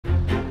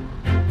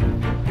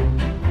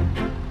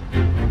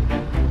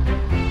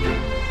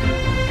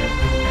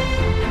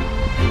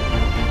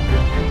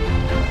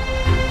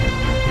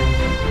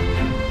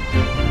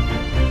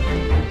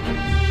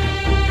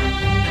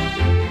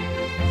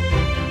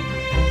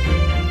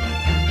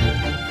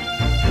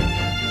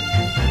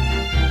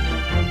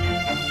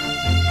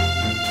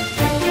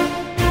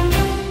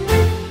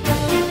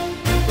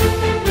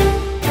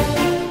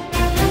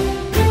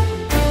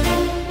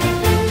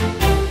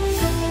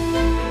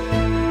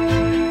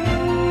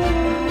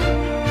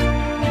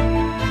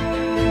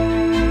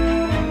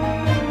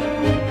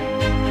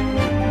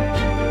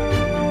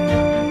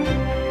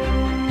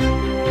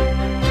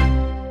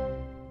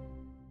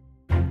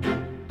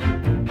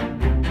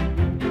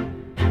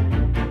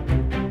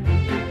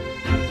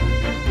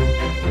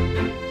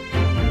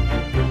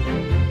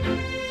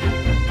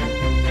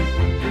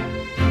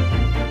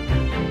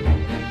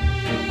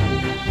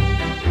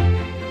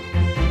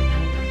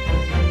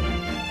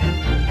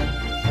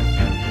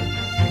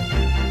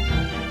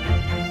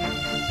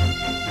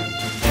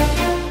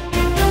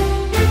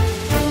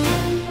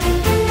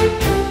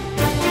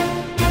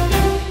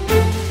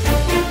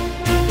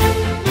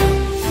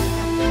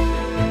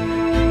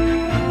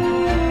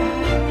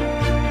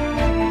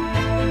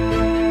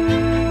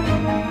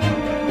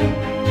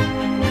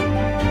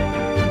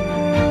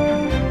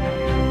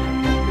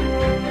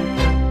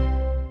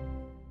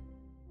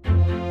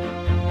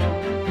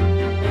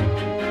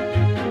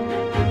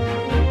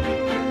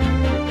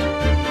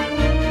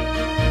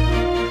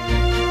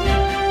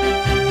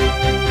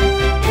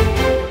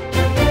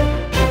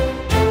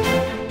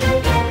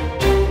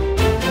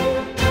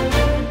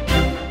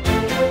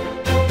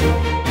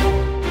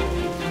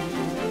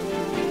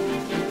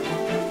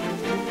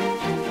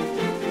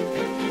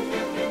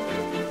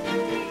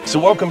So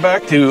welcome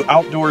back to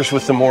Outdoors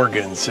with the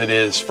Morgans. It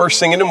is first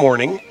thing in the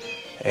morning,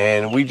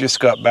 and we just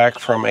got back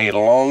from a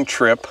long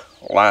trip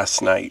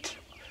last night.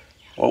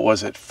 What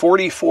was it?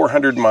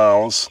 4,400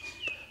 miles.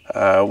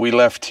 We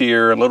left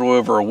here a little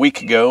over a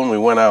week ago, and we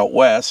went out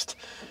west.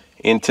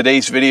 In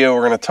today's video,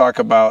 we're going to talk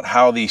about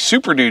how the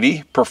Super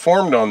Duty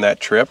performed on that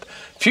trip.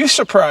 A few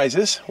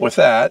surprises with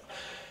that,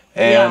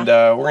 and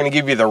we're going to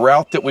give you the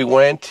route that we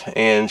went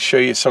and show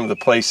you some of the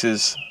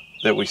places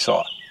that we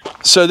saw.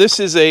 So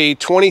this is a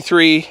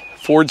 23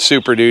 Ford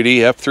Super Duty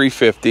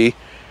F350.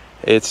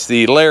 It's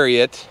the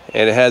Lariat,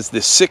 and it has the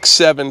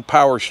 6.7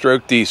 Power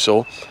Stroke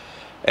diesel.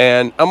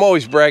 And I'm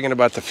always bragging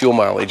about the fuel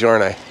mileage,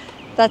 aren't I?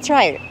 That's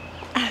right.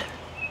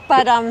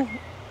 But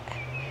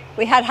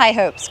we had high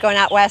hopes going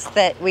out west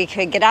that we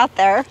could get out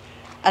there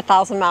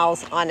 1,000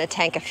 miles on a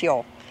tank of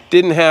fuel.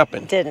 Didn't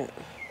happen. Didn't.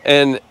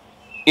 And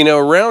you know,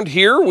 around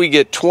here we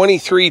get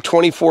 23,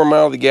 24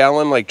 miles a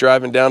gallon, like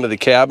driving down to the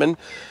cabin.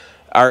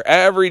 Our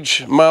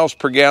average miles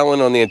per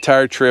gallon on the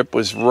entire trip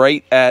was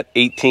right at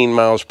 18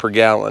 miles per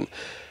gallon.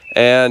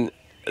 And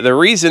the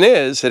reason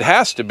is, it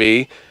has to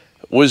be,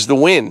 was the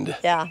wind.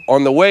 Yeah.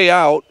 On the way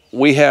out,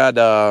 we had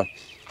a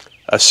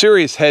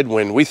serious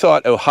headwind. We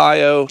thought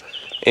Ohio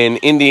and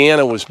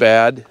Indiana was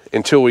bad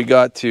until we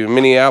got to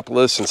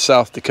Minneapolis and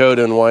South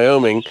Dakota and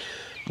Wyoming.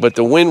 But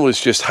the wind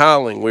was just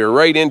howling. We were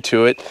right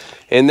into it.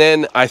 And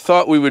then I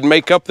thought we would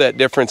make up that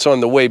difference on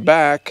the way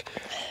back.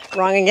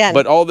 Wrong again.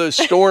 But all those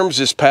storms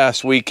this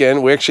past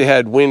weekend, we actually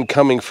had wind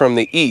coming from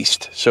the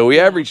east. So we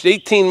averaged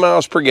 18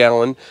 miles per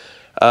gallon,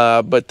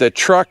 but the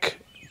truck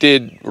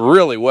did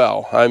really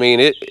well. I mean,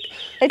 it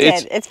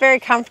did. It's very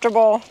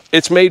comfortable.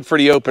 It's made for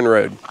the open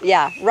road.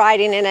 Yeah,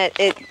 riding in it,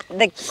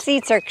 the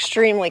seats are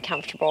extremely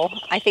comfortable.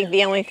 I think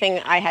the only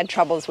thing I had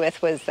troubles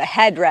with was the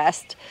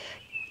headrest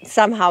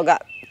somehow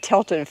got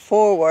tilted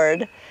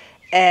forward,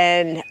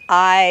 and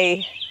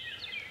I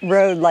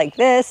rode like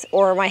this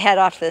or my head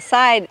off to the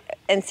side.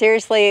 And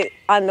seriously,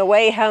 on the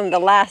way home, the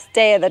last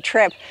day of the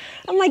trip,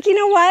 I'm like, you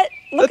know what?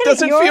 That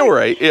doesn't feel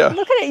right, yeah.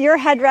 Looking at your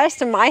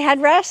headrest and my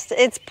headrest,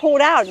 it's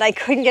pulled out and I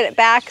couldn't get it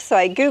back, so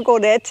I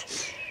Googled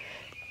it.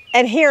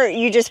 And here,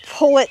 you just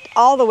pull it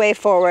all the way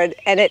forward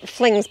and it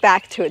flings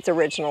back to its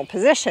original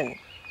position.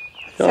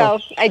 Oh. So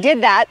I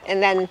did that,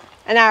 and then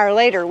an hour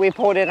later, we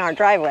pulled in our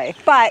driveway.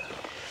 But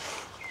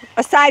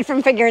aside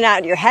from figuring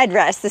out your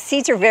headrest, the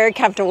seats are very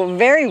comfortable,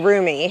 very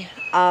roomy.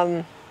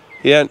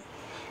 Yeah,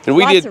 and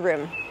we did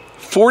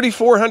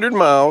 4,400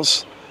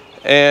 miles,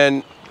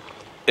 and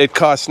it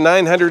cost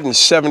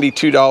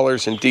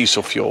 $972 in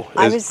diesel fuel.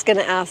 I was going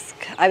to guess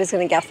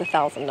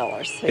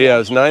 $1,000. Yeah, it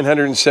was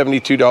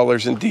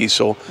 $972 in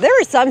diesel. There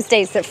were some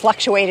states that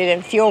fluctuated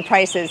in fuel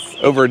prices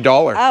over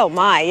 $1. Oh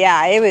my,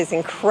 yeah, it was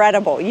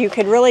incredible. You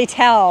could really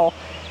tell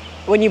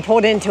when you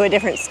pulled into a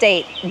different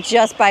state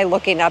just by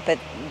looking up at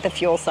the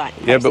fuel sign.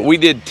 Yeah, but we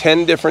did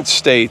 10 different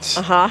states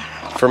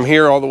from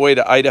here all the way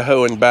to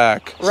Idaho and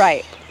back.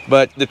 Right.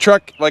 But the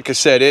truck, like I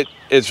said,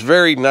 it's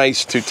very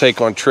nice to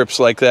take on trips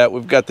like that.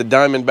 We've got the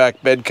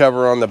Diamondback bed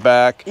cover on the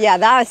back. Yeah,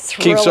 that's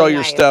really nice. Keeps all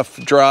your stuff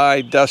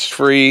dry,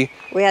 dust-free.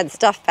 We had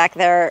stuff back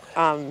there.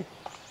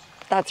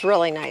 That's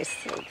really nice.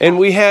 And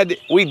we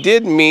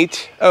did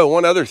meet, oh,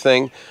 one other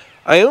thing.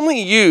 I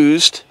only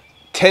used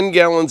 10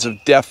 gallons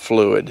of DEF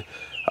fluid.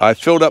 I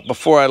filled up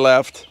before I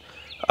left.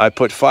 I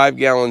put 5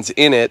 gallons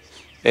in it,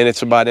 and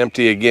it's about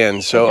empty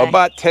again. So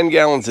about 10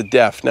 gallons of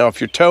DEF. Now, if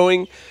you're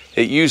towing,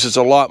 it uses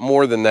a lot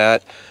more than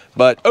that.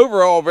 But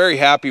overall, very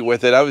happy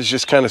with it. I was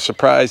just kind of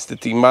surprised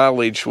that the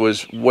mileage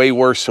was way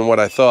worse than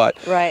what I thought.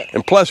 Right.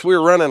 And plus, we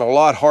were running a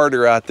lot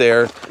harder out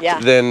there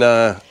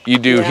than you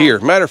do here.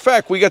 Matter of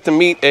fact, we got to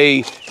meet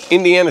a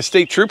Indiana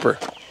State Trooper.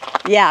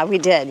 Yeah, we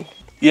did.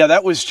 Yeah,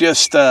 that was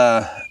just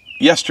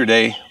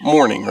yesterday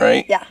morning,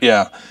 right? Yeah.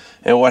 Yeah.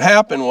 And what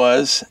happened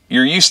was,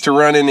 you're used to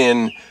running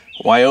in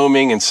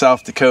Wyoming and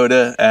South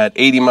Dakota at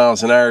 80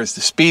 miles an hour is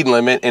the speed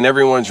limit, and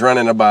everyone's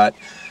running about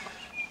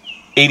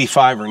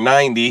 85 or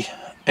 90.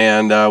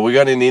 And we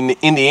got into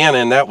Indiana,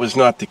 and that was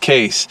not the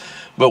case.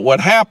 But what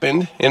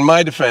happened, in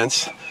my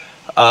defense,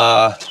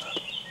 how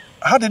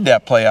did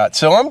that play out?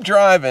 So I'm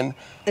driving.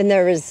 And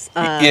there was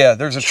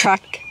there's a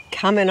truck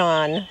coming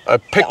on. A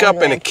pickup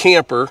and a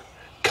camper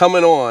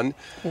coming on.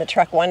 And the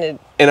truck wanted.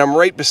 And I'm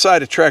right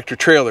beside a tractor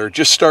trailer,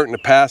 just starting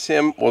to pass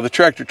him. Well, the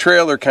tractor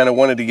trailer kind of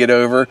wanted to get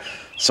over.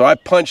 So I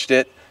punched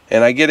it,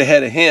 and I get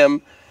ahead of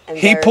him. And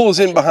he pulls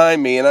in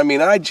behind me, and I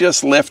mean, I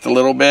just lift a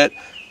little bit.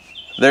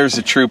 There's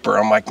a trooper.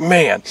 I'm like,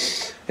 man.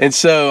 And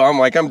so I'm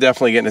like, I'm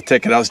definitely getting a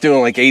ticket. I was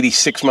doing like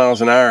 86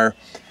 miles an hour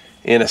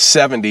in a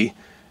 70.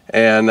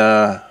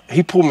 And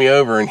he pulled me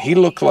over, and he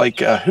looked like,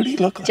 who did he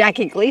look like?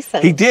 Jackie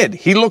Gleason. He did.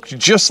 He looked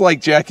just like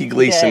Jackie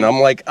Gleason.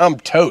 I'm like, I'm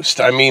toast.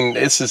 I mean,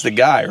 this is the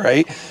guy,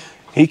 right?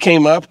 He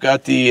came up,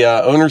 got the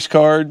owner's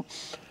card,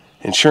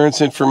 insurance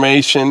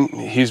information.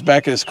 He was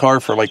back at his car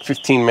for like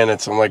 15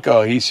 minutes. I'm like,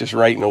 oh, he's just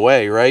writing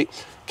away, right?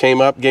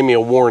 Came up, gave me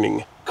a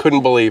warning.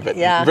 Couldn't believe it.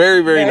 Yeah.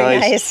 Very, very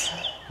nice.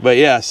 But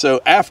yeah,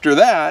 so after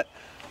that,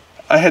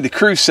 I had the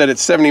cruise set at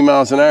 70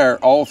 miles an hour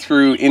all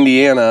through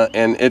Indiana,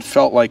 and it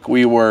felt like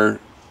we were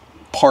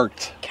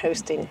parked.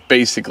 Coasting.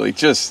 Basically,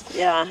 just,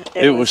 yeah,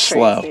 it was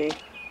slow.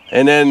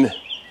 And then,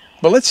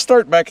 but let's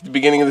start back at the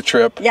beginning of the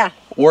trip. Yeah.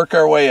 Work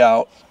our way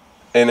out,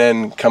 and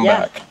then come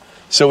back.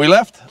 So we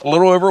left a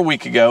little over a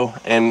week ago,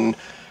 and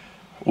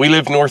we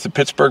live north of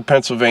Pittsburgh,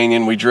 Pennsylvania,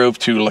 and we drove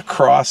to La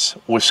Crosse,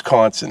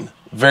 Wisconsin.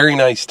 Very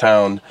nice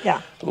town,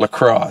 La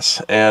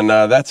Crosse. And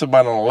that's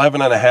about an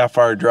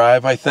 11.5-hour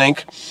drive, I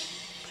think.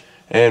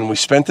 And we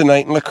spent the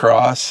night in La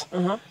Crosse.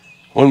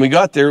 When we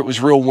got there, it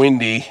was real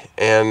windy,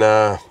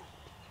 and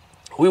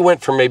we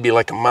went for maybe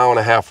like a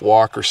 1.5 mile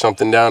walk or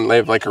something down. They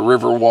have like a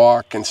river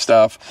walk and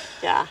stuff.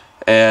 Yeah.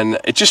 And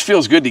it just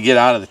feels good to get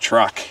out of the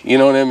truck. You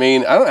know what I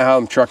mean? I don't know how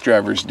them truck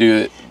drivers do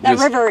it. That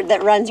river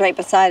that runs right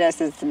beside us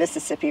is the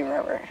Mississippi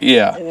River.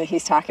 Yeah. That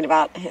he's talking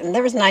about. And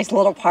there was a nice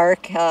little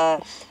park,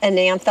 an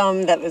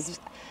anthem that was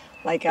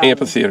like...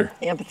 amphitheater.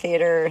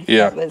 Amphitheater.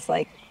 Yeah. It was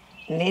like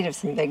made of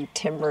some big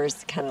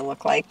timbers, kind of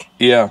look like.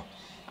 Yeah.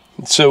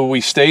 So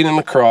we stayed in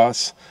La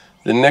Crosse.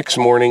 The next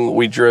morning,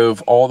 we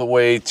drove all the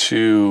way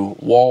to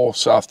Wall,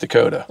 South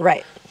Dakota.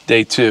 Right.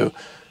 Day 2.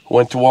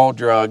 Went to Wall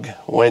Drug,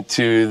 went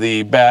to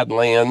the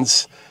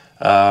Badlands.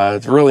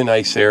 It's a really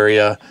nice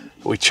area.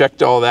 We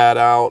checked all that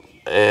out,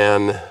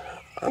 and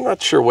I'm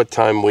not sure what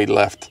time we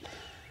left.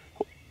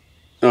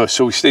 Oh,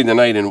 so we stayed the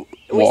night in Wall.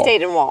 We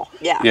stayed in Wall,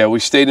 yeah. Yeah, we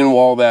stayed in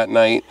Wall that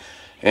night,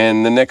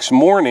 and the next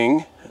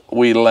morning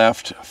we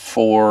left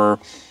for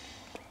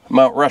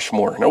Mount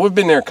Rushmore. Now, we've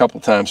been there a couple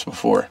times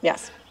before.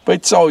 Yes. But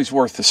it's always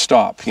worth a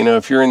stop, you know,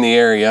 if you're in the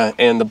area,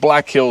 and the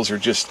Black Hills are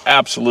just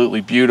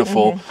absolutely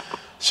beautiful.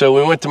 So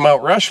we went to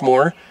Mount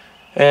Rushmore,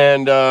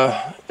 and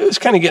it was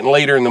kind of getting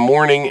later in the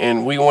morning,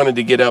 and we wanted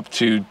to get up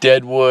to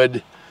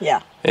Deadwood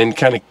and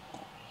kind of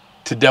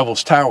to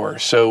Devil's Tower.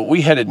 So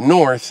we headed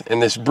north,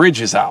 and this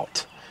bridge is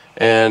out.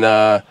 And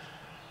I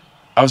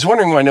was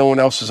wondering why no one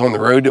else was on the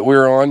road that we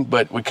were on,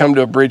 but we come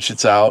to a bridge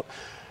that's out,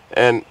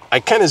 and I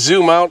kind of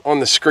zoom out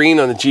on the screen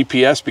on the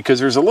GPS because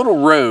there's a little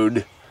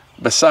road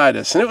beside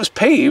us, and it was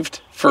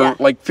paved for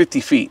like 50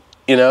 feet,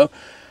 you know?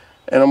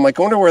 And I'm like,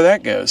 I wonder where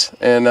that goes.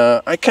 And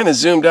I kind of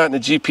zoomed out in the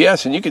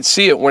GPS, and you could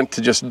see it went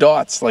to just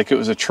dots, like it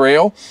was a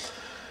trail.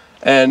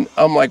 And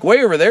I'm like,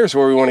 way over there is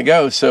where we want to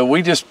go. So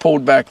we just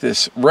pulled back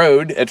this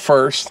road at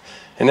first,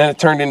 and then it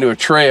turned into a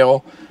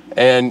trail.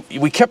 And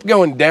we kept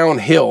going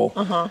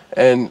downhill.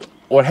 And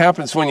what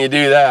happens when you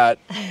do that,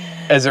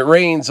 as it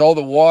rains, all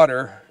the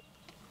water,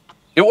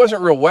 it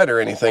wasn't real wet or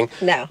anything.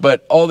 No.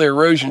 But all the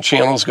erosion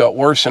channels got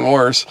worse and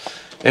worse.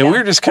 And we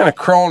were just kind of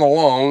crawling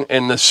along,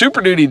 and the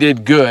Super Duty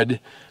did good.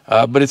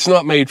 But it's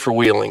not made for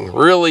wheeling.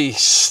 Really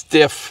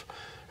stiff,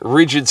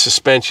 rigid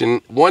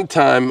suspension. One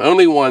time,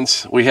 only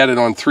once, we had it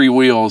on 3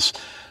 wheels,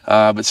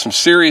 but some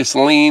serious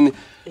lean.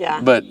 Yeah.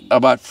 But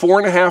about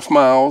 4.5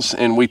 miles,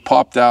 and we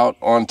popped out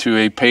onto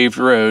a paved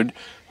road,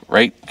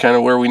 right kind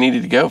of where we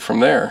needed to go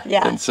from there.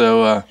 Yeah. And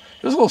so it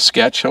was a little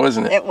sketch,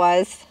 wasn't it? It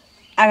was.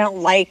 I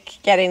don't like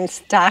getting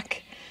stuck.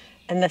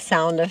 And the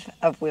sound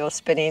of wheel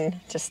spinning,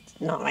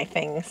 just not my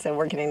thing. So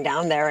we're getting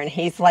down there, and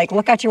he's like,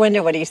 look out your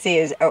window. What do you see?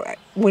 Is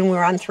when we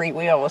were on 3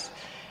 wheels,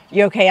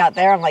 you okay out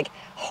there? I'm like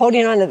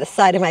holding onto the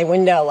side of my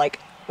window, like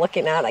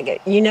looking out. I go,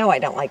 you know I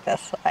don't like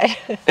this.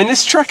 And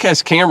this truck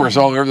has cameras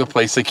all over the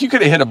place. Like, you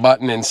could have hit a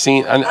button and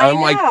seen. And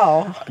I'm like,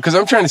 because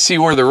I'm trying to see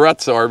where the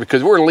ruts are,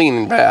 because we're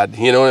leaning bad.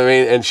 You know what I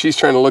mean? And she's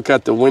trying to look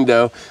out the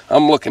window.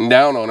 I'm looking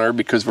down on her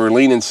because we're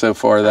leaning so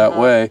far that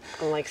way.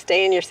 I'm like,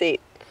 stay in your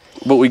seat.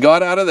 But we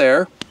got out of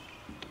there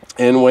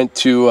and went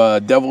to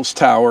Devil's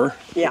Tower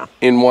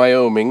in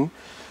Wyoming.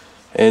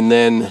 And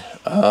then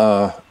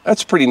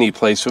that's a pretty neat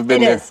place. We've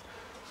been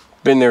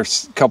there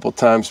a couple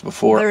times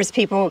before. There's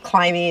people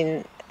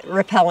climbing,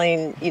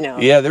 rappelling, you know.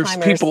 Yeah, there's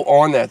people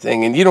on that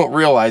thing, and you don't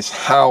realize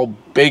how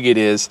big it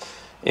is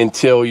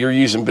until you're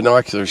using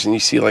binoculars and you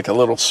see like a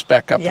little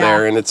speck up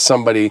there, and it's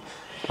somebody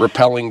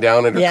rappelling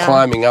down it or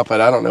climbing up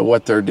it. I don't know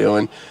what they're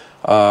doing.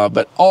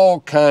 But all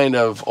kind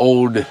of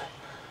old...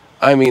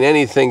 I mean,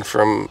 anything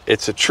from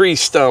it's a tree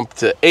stump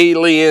to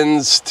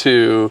aliens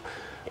to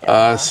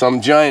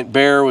some giant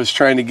bear was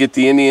trying to get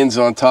the Indians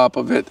on top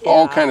of it.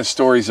 All kind of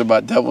stories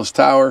about Devil's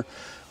Tower.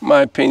 In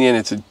my opinion,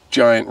 it's a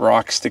giant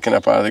rock sticking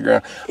up out of the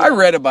ground. I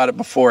read about it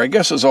before. I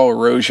guess it was all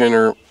erosion,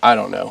 or I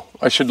don't know.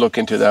 I should look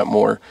into that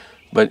more.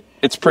 But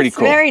it's pretty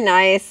cool. It's very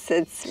nice.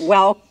 It's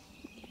well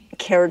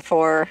cared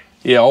for.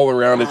 Yeah, all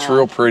around it's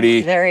real pretty.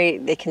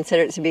 They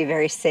consider it to be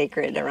very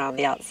sacred around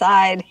the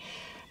outside.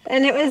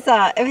 And it was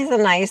a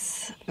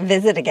nice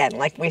visit again.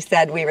 Like we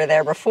said, we were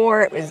there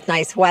before. It was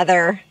nice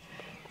weather.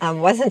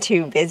 Wasn't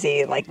too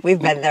busy. Like, we've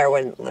been there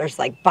when there's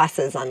like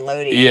buses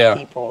unloading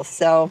people.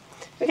 So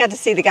we got to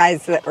see the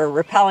guys that were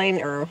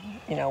rappelling, or,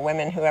 you know,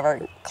 women,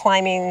 whoever,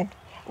 climbing.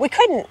 We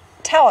couldn't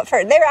tell at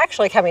first. They were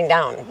actually coming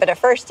down, but at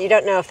first you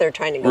don't know if they're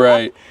trying to go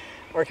up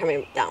or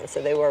coming down.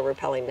 So they were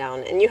rappelling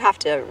down, and you have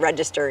to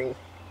register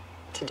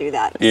to do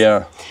that.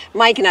 Yeah.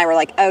 Mike and I were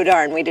like, oh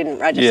darn, we didn't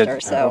register.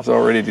 So I was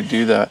all ready to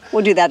do that.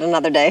 We'll do that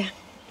another day.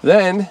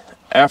 Then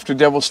after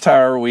Devil's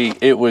Tower,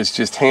 it was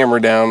just hammer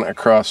down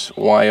across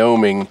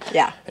Wyoming.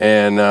 Yeah.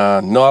 And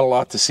not a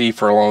lot to see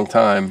for a long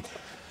time.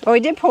 Well, we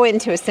did pull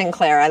into a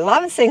Sinclair. I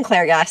love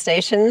Sinclair gas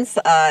stations.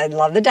 I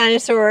love the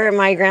dinosaur.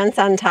 My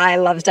grandson Ty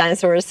loves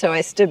dinosaurs, so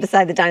I stood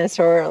beside the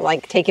dinosaur,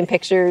 like taking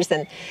pictures,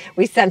 and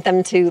we sent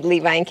them to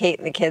Levi and Kate,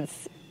 and the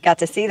kids got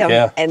to see them.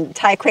 Yeah. And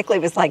Ty quickly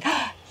was like,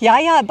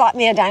 "Yaya bought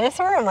me a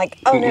dinosaur." I'm like,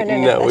 "Oh no,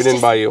 No, we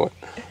didn't buy you one."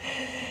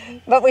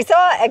 But we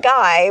saw a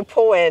guy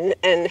pull in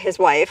and his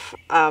wife,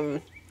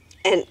 and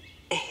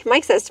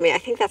Mike says to me, "I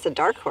think that's a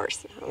dark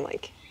horse." I'm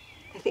like,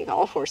 "I think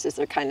all horses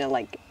are kind of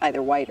like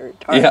either white or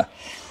dark." Yeah.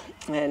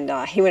 And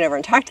he went over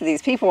and talked to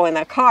these people in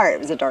that car. It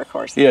was a dark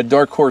horse. Yeah,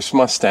 dark horse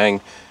Mustang,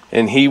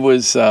 and he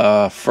was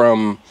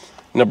from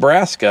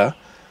Nebraska,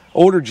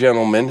 older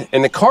gentleman,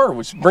 and the car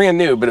was brand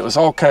new, but it was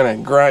all kind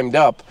of grimed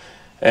up.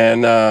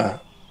 And I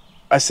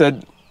asked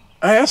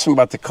him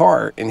about the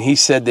car, and he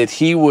said that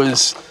he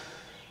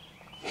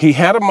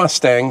had a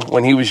Mustang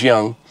when he was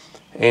young,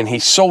 and he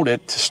sold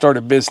it to start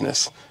a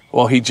business.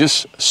 Well, he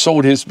just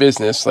sold his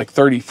business like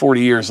 30,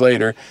 40 years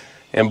later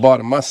and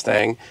bought a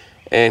Mustang.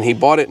 And he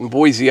bought it in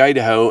Boise,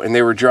 Idaho, and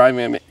they were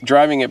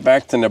driving it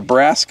back to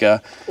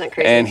Nebraska. Isn't that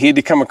crazy? And he had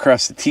to come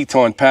across the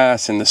Teton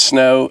Pass in the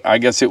snow. I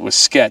guess it was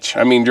sketch.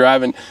 I mean,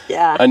 driving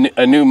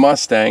a new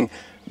Mustang.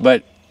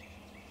 But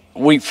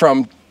I'm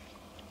going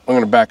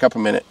to back up a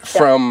minute,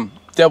 from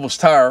Devil's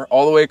Tower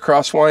all the way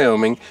across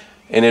Wyoming,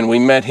 and then we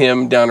met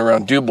him down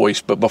around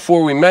Dubois. But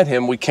before we met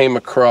him, we came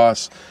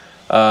across,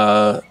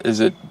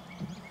 is it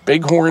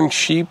Bighorn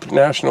Sheep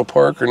National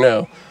Park or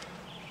no?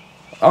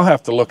 I'll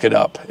have to look it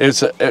up.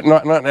 It's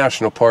not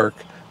National Park,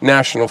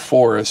 National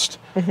Forest.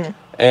 Mm-hmm.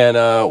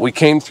 And we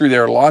came through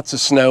there, lots of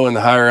snow in the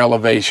higher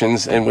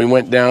elevations, and we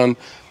went down,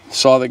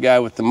 saw the guy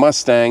with the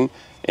Mustang,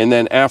 and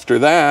then after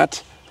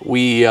that,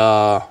 we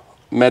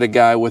met a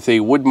guy with a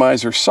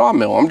Woodmizer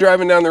sawmill. I'm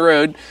driving down the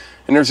road,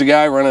 and there's a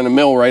guy running a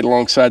mill right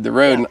alongside the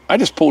road, and I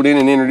just pulled in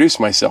and introduced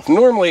myself.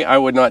 Normally, I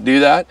would not do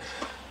that.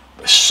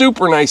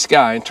 Super nice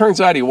guy. And turns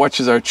out he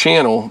watches our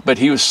channel, but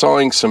he was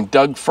sawing some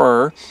Doug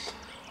fir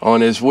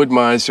on his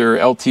Woodmizer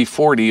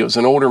LT40. It was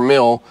an older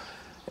mill,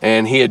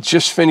 and he had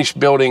just finished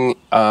building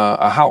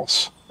a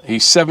house.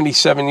 He's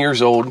 77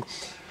 years old.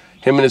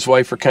 Him and his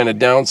wife are kind of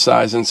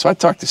downsizing, so I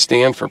talked to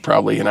Stan for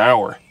probably an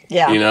hour.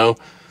 Yeah. You know?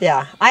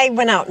 Yeah. I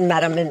went out and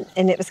met him,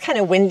 and it was kind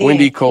of windy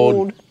and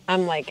cold.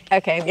 I'm like,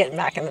 okay, I'm getting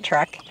back in the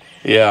truck.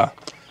 Yeah.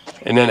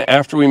 And then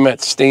after we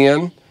met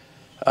Stan,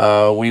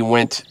 we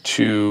went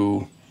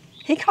to...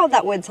 He called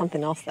that wood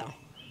something else, though.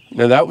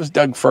 No, that was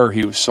Doug fir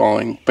he was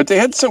sawing. But they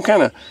had some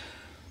kind of...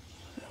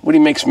 what he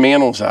makes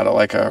mantles out of,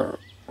 like a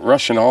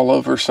Russian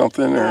olive or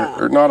something,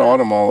 or not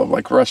autumn olive,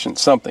 like Russian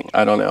something.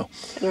 I don't know.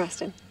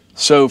 Interesting.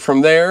 So from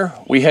there,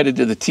 we headed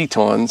to the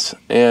Tetons,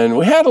 and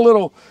we had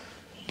a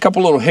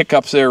couple little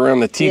hiccups there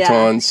around the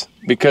Tetons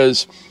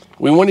because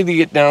we wanted to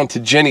get down to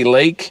Jenny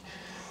Lake,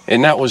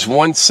 and that was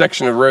one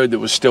section of road that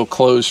was still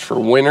closed for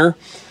winter.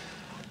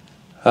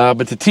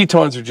 But the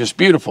Tetons are just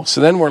beautiful.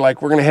 So then we're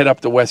like, we're going to head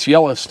up to West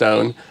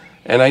Yellowstone.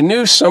 And I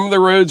knew some of the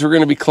roads were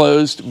going to be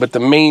closed, but the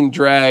main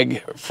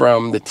drag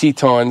from the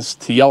Tetons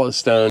to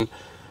Yellowstone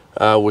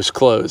was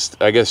closed.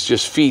 I guess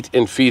just feet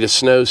and feet of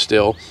snow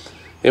still.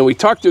 And we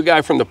talked to a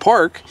guy from the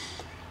park,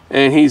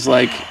 and he's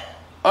like,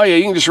 "Oh yeah,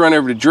 you can just run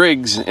over to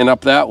Driggs and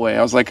up that way."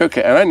 I was like,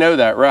 "Okay," and I know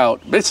that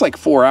route, but it's like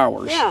 4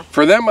 hours. Yeah.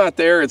 For them out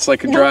there, it's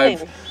like a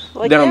drive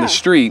down the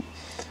street.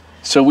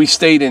 So we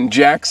stayed in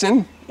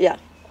Jackson. Yeah,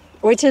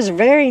 which is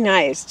very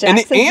nice.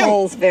 Jackson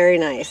Hole's very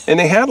nice. And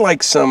they had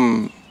like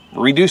some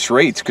reduced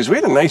rates because we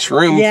had a nice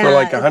room for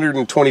like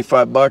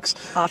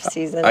 $125 off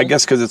season. I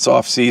guess because it's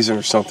off season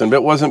or something, but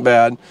it wasn't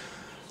bad.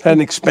 Had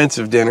an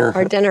expensive dinner.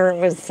 Our dinner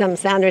was some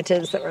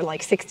sandwiches that were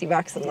like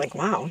 $60. I'm like,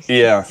 wow.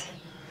 Yeah.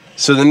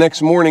 So the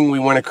next morning we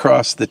went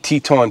across the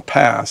Teton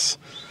Pass,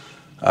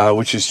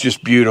 which is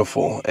just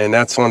beautiful, and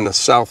that's on the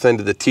south end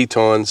of the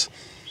Tetons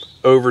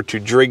over to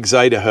Driggs,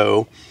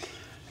 Idaho,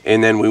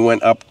 and then we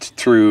went up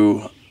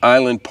through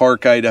Island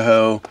Park,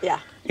 Idaho,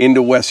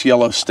 into West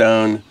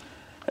Yellowstone.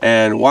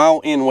 And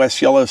while in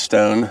West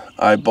Yellowstone,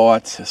 I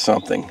bought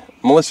something.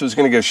 Melissa was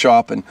going to go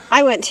shopping.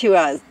 I went to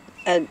a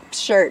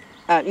shirt,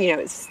 you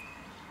know,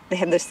 they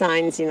have the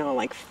signs, you know,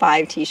 like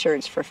 5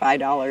 t-shirts for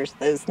 $5.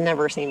 Those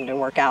never seem to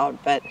work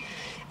out, but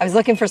I was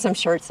looking for some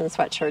shirts and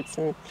sweatshirts,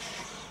 and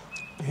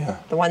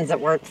the ones that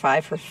weren't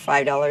for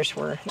 $5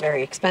 were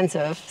very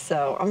expensive.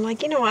 So I'm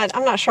like, you know what,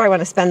 I'm not sure I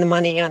want to spend the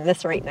money on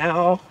this right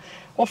now.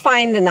 We'll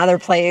find another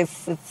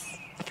place. It's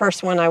the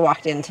first one I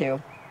walked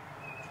into.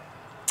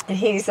 And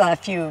he's a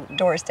few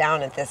doors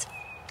down at this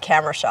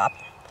camera shop.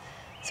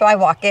 So I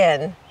walk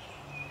in,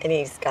 and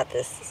he's got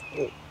this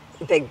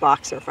big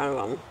box in front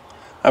of him.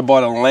 I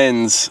bought a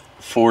lens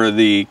for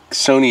the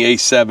Sony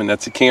A7.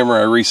 That's a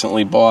camera I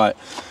recently bought.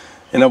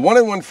 And I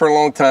wanted one for a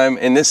long time.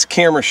 And this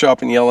camera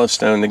shop in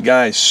Yellowstone, the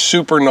guy is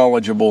super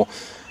knowledgeable.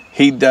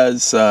 He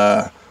does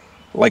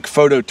like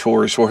photo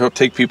tours where he'll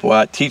take people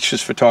out,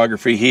 teaches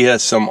photography. He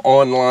has some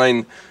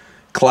online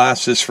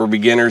classes for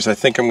beginners. I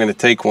think I'm going to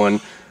take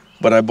one.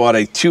 But I bought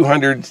a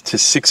 200 to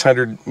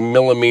 600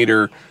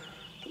 millimeter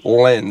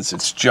lens.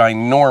 It's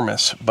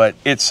ginormous, but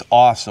it's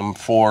awesome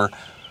for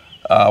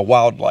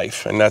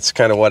wildlife, and that's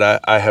kind of what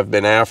I have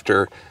been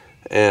after.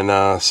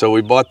 And so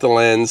we bought the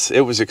lens.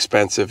 It was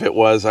expensive.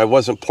 I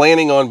wasn't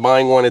planning on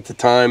buying one at the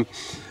time,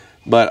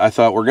 but I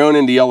thought, we're going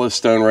into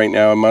Yellowstone right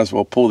now, I might as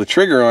well pull the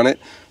trigger on it.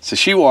 So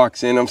she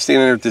walks in, I'm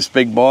standing there with this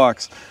big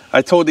box.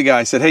 I told the guy,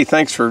 I said, hey,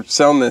 thanks for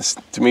selling this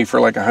to me for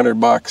like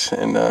 $100.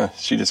 And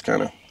she just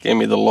kind of gave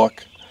me the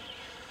look.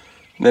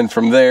 And then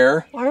from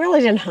there. Well, I really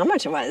didn't know how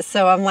much it was.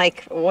 So I'm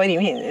like, what do you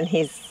mean? And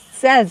he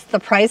says the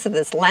price of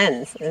this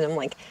lens. And I'm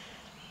like,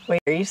 wait,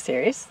 are you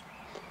serious?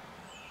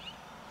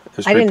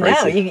 I didn't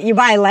know. You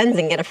buy a lens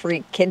and get a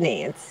free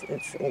kidney.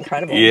 It's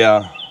incredible.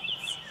 Yeah.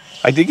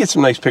 I did get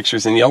some nice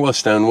pictures in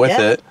Yellowstone with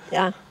it.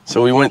 Yeah.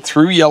 So we went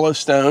through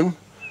Yellowstone.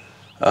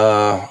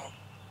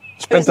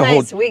 It was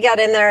nice. We got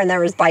in there and there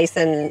was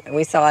bison.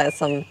 We saw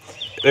some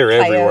They're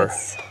coyotes. Everywhere.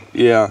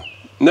 Yeah.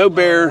 No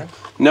bear,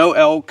 no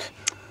elk.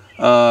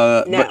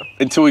 No. But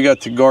until we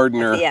got to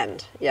Gardner. At the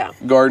end, yeah.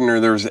 Gardner,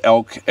 there was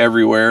elk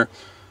everywhere.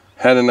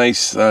 Had a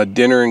nice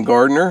dinner in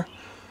Gardner.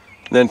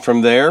 Then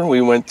from there,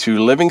 we went to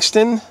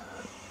Livingston,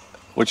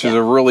 which is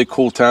a really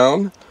cool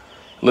town.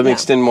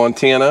 Livingston,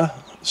 Montana.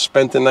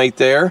 Spent the night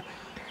there.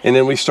 And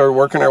then we started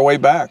working our way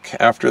back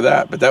after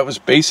that. But that was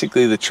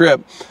basically the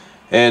trip.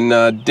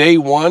 And day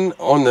one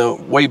on the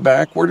way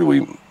back, where did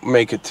we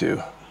make it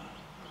to?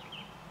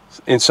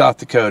 In South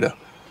Dakota.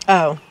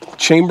 Oh.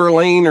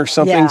 Chamberlain or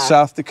something,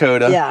 South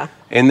Dakota. Yeah.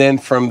 And then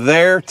from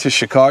there to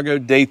Chicago,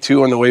 day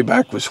two on the way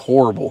back was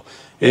horrible.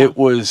 It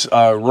was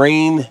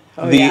rain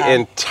the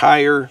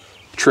entire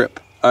trip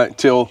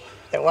until...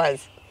 It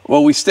was.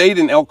 Well, we stayed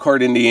in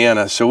Elkhart,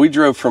 Indiana. So we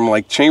drove from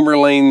like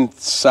Chamberlain,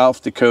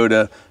 South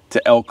Dakota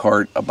to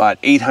Elkhart, about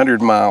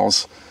 800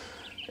 miles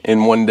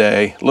in one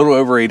day, a little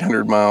over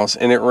 800 miles,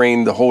 and it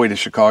rained the whole way to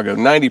Chicago,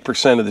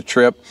 90% of the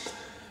trip.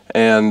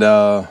 And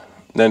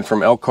then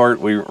from Elkhart,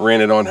 we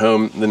ran it on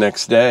home the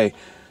next day.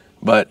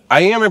 But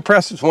I am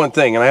impressed with one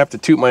thing, and I have to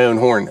toot my own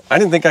horn. I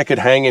didn't think I could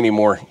hang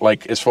anymore,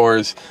 like as far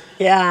as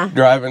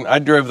driving. I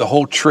drove the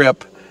whole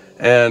trip,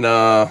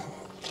 and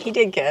he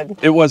did good.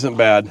 It wasn't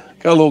bad.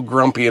 Got a little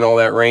grumpy in all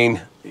that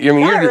rain. I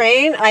mean,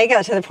 rain, I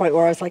got to the point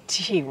where I was like,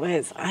 gee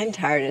whiz, I'm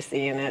tired of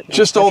seeing it.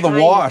 Just all the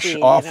wash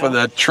off of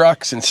the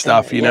trucks and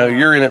stuff, you know.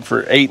 You're in it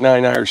for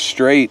 8-9 hours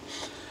straight.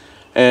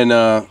 And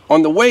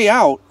on the way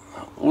out,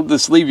 we'll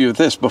just leave you with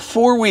this.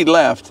 Before we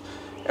left,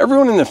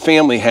 everyone in the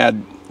family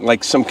had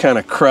like some kind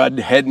of crud,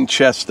 head and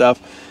chest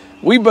stuff.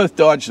 We both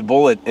dodged the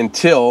bullet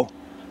until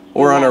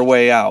we're on our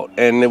way out.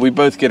 And we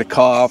both get a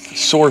cough,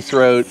 sore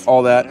throat,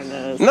 all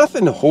that.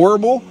 Nothing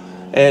horrible.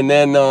 And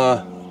then...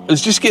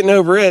 was just getting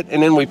over it,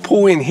 and then we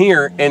pull in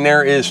here, and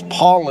there is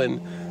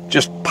pollen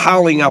just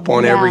piling up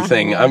on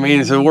everything. I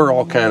mean, so we're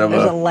all kind of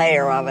There's a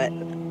layer of it.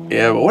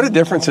 Yeah, but what a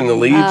difference in the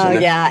leaves.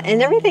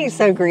 And everything's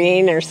so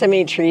green. There's so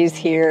many trees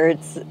here.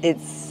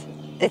 It's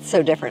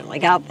so different.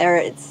 Like out there,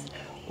 it's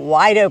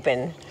wide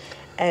open,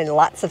 and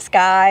lots of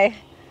sky.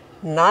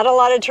 Not a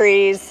lot of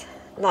trees.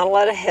 Not a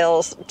lot of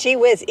hills. Gee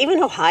whiz,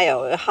 even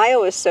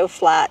Ohio is so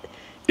flat.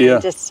 Yeah.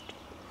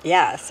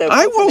 So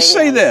I will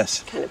say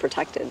this. Kind of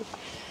protected.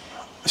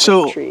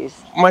 So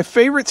my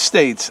favorite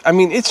states, I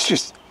mean, it's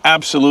just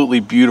absolutely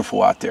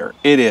beautiful out there.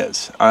 It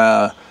is.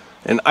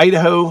 And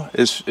Idaho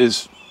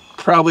is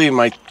probably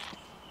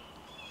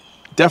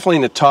definitely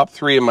in the top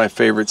 3 of my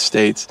favorite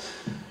states.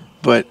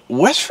 But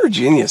West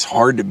Virginia is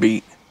hard to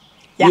beat.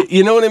 Yeah.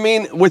 You know what I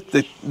mean? With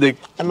the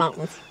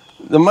mountains.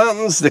 The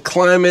mountains, the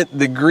climate,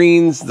 the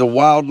greens, the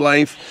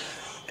wildlife,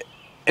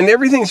 and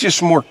everything's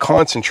just more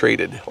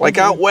concentrated. Like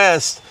out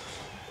west,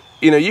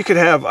 you know, you could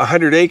have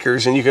 100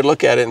 acres and you could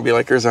look at it and be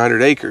like, there's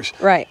 100 acres.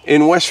 Right.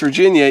 In West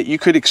Virginia, you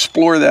could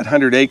explore that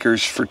 100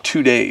 acres for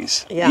 2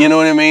 days. Yeah. You know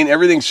what I mean?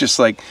 Everything's just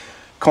like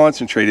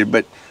concentrated.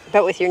 But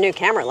with your new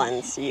camera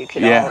lens, you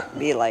could all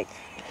be like...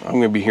 I'm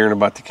going to be hearing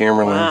about the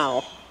camera lens.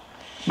 Wow.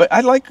 But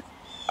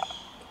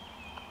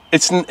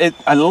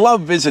I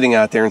love visiting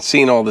out there and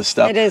seeing all this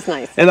stuff. It is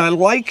nice. And I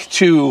like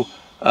to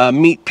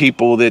meet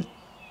people that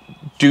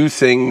do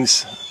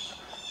things,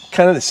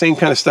 kind of the same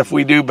kind of stuff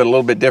we do, but a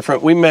little bit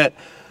different. We met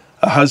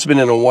a husband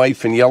and a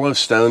wife in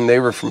Yellowstone. They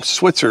were from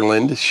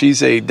Switzerland.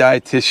 She's a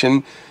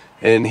dietitian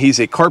and he's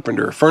a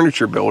carpenter, a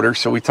furniture builder.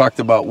 So we talked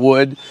about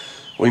wood.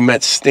 We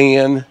met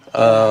Stan.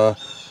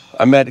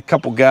 I met a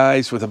couple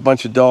guys with a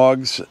bunch of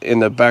dogs in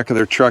the back of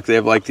their truck. They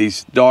have like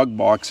these dog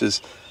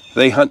boxes.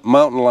 They hunt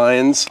mountain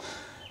lions.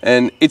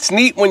 And it's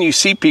neat when you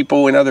see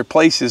people in other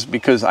places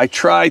because I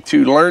try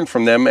to learn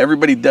from them.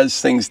 Everybody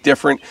does things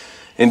different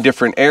in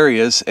different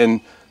areas.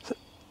 And,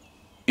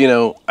 you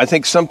know, I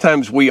think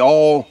sometimes we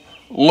all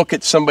look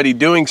at somebody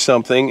doing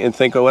something and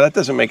think, oh, well, that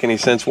doesn't make any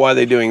sense. Why are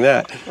they doing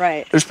that?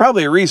 Right. There's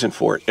probably a reason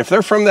for it. If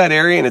they're from that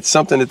area and it's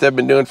something that they've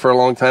been doing for a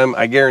long time,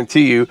 I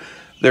guarantee you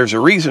there's a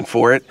reason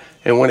for it.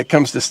 And when it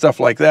comes to stuff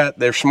like that,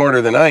 they're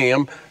smarter than I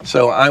am.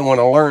 So I want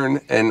to learn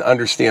and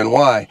understand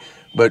why.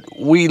 But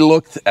we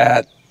looked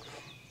at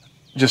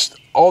just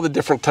all the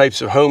different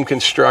types of home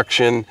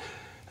construction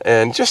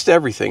and just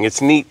everything.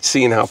 It's neat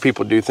seeing how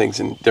people do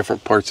things in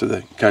different parts of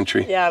the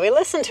country. Yeah, we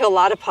listened to a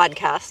lot of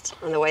podcasts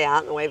on the way out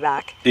and the way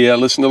back. Yeah, I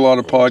listened to a lot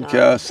of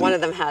podcasts. One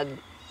of them had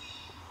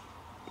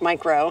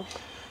Micro.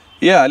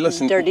 Yeah, I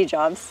listened. Dirty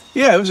Jobs.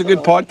 Yeah, it was a good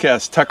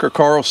podcast. Tucker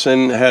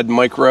Carlson had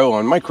Mike Rowe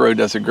on. Mike Rowe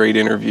does a great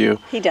interview.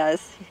 He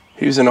does.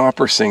 He was an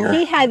opera singer.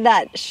 He had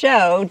that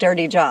show,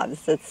 Dirty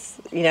Jobs. It's,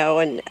 you know,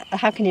 and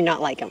how can you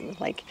not like him?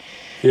 Like,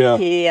 yeah.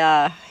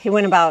 He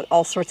went about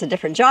all sorts of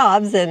different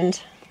jobs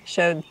and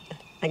showed,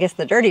 I guess,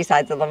 the dirty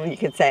sides of them, you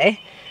could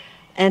say,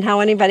 and how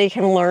anybody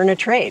can learn a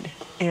trade.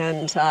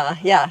 And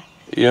yeah.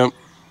 Yep.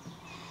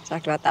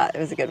 Talked about that. It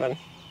was a good one.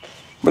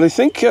 But I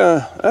think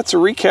that's a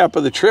recap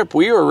of the trip.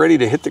 We are ready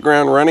to hit the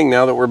ground running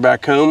now that we're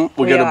back home.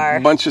 We got a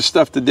bunch of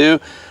stuff to do.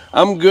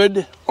 I'm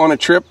good on a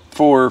trip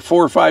for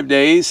 4 or 5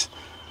 days,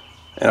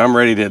 and I'm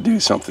ready to do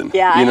something.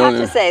 Yeah, I have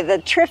to say, the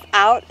trip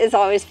out is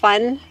always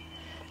fun.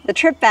 The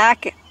trip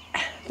back,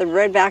 the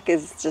road back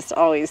is just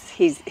always,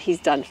 he's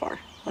done for.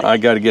 Like, I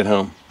got to get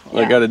home. Yeah.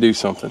 I got to do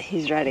something.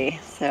 He's ready.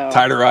 So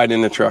tired of riding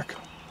in the truck.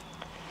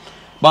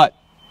 But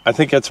I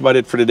think that's about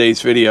it for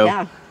today's video.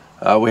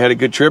 Yeah. We had a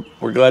good trip.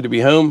 We're glad to be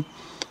home.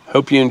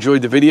 Hope you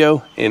enjoyed the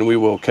video, and we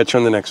will catch you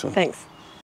on the next one. Thanks.